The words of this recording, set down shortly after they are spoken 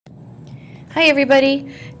Hi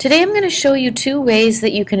everybody! Today I'm going to show you two ways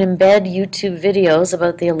that you can embed YouTube videos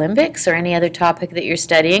about the Olympics or any other topic that you're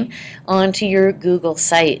studying onto your Google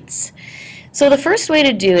Sites. So the first way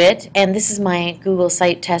to do it, and this is my Google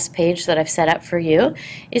Site test page that I've set up for you,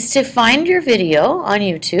 is to find your video on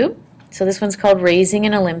YouTube. So this one's called Raising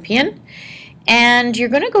an Olympian. And you're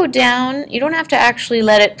going to go down, you don't have to actually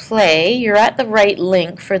let it play, you're at the right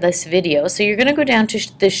link for this video. So you're going to go down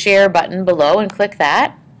to the share button below and click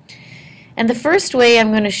that. And the first way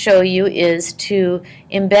I'm going to show you is to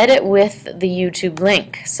embed it with the YouTube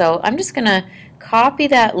link. So I'm just going to copy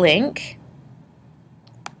that link.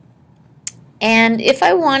 And if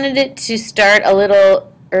I wanted it to start a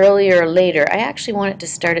little earlier or later, I actually want it to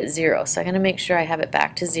start at 0. So I'm going to make sure I have it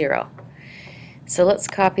back to 0. So let's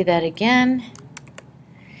copy that again.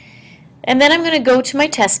 And then I'm going to go to my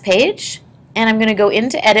test page, and I'm going to go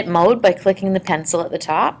into edit mode by clicking the pencil at the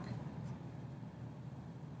top.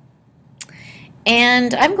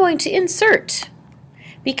 And I'm going to insert.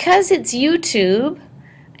 Because it's YouTube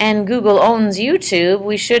and Google owns YouTube,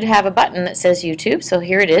 we should have a button that says YouTube. So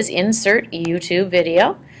here it is, insert YouTube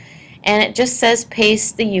video. And it just says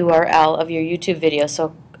paste the URL of your YouTube video.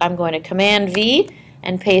 So I'm going to Command V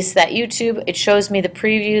and paste that YouTube. It shows me the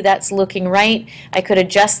preview. That's looking right. I could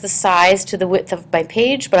adjust the size to the width of my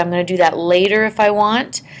page, but I'm going to do that later if I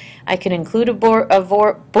want. I can include a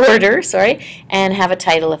border and have a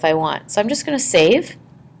title if I want. So I'm just going to save.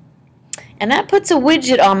 And that puts a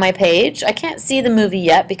widget on my page. I can't see the movie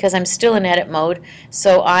yet because I'm still in edit mode,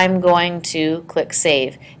 so I'm going to click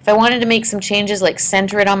save. If I wanted to make some changes like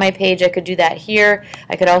center it on my page, I could do that here.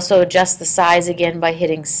 I could also adjust the size again by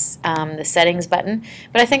hitting the settings button,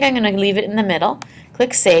 but I think I'm going to leave it in the middle.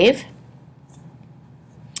 Click save,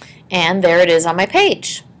 and there it is on my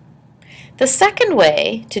page. The second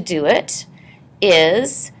way to do it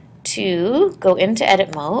is to go into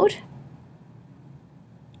edit mode.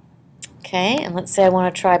 Okay, and let's say I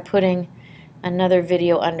want to try putting another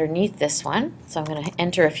video underneath this one. So I'm going to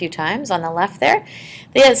enter a few times on the left there.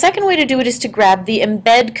 The second way to do it is to grab the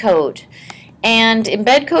embed code. And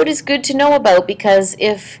embed code is good to know about because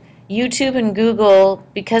if YouTube and Google,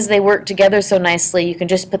 because they work together so nicely, you can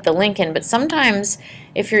just put the link in. But sometimes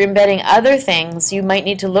if you're embedding other things, you might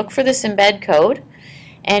need to look for this embed code.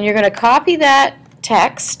 And you're going to copy that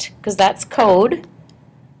text, because that's code,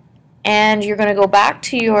 and you're going to go back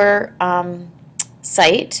to your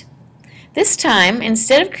site. This time,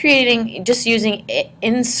 instead of just using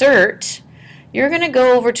insert, you're going to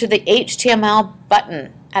go over to the HTML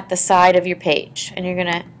button at the side of your page, and you're going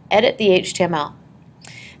to edit the HTML.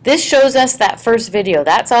 This shows us that first video.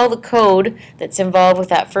 That's all the code that's involved with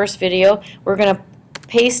that first video. We're going to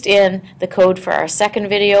paste in the code for our second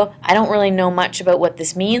video. I don't really know much about what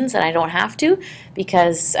this means, and I don't have to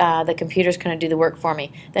because the computer's going to do the work for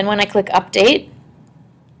me. Then when I click update,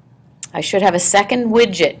 I should have a second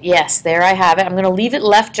widget. Yes, there I have it. I'm going to leave it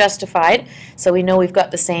left justified so we know we've got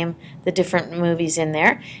the different movies in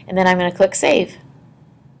there. And then I'm going to click save.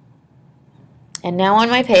 And now on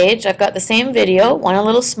my page, I've got the same video, one a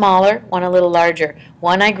little smaller, one a little larger.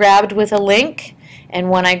 One I grabbed with a link, and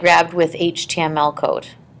one I grabbed with HTML code.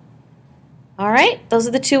 Alright, those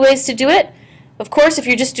are the two ways to do it. Of course, if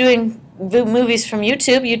you're just doing movies from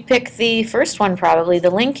YouTube, you'd pick the first one probably, the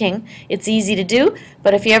linking. It's easy to do,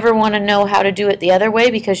 but if you ever want to know how to do it the other way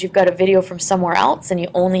because you've got a video from somewhere else and you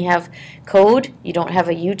only have code, you don't have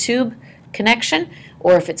a YouTube connection,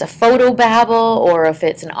 or if it's a photo babble, or if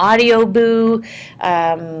it's an audio boo,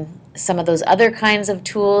 some of those other kinds of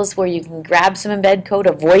tools where you can grab some embed code,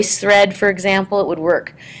 a voice thread for example, it would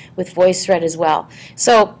work with voice thread as well.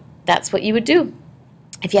 So that's what you would do.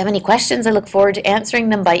 If you have any questions, I look forward to answering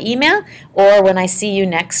them by email or when I see you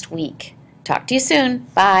next week. Talk to you soon.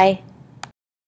 Bye.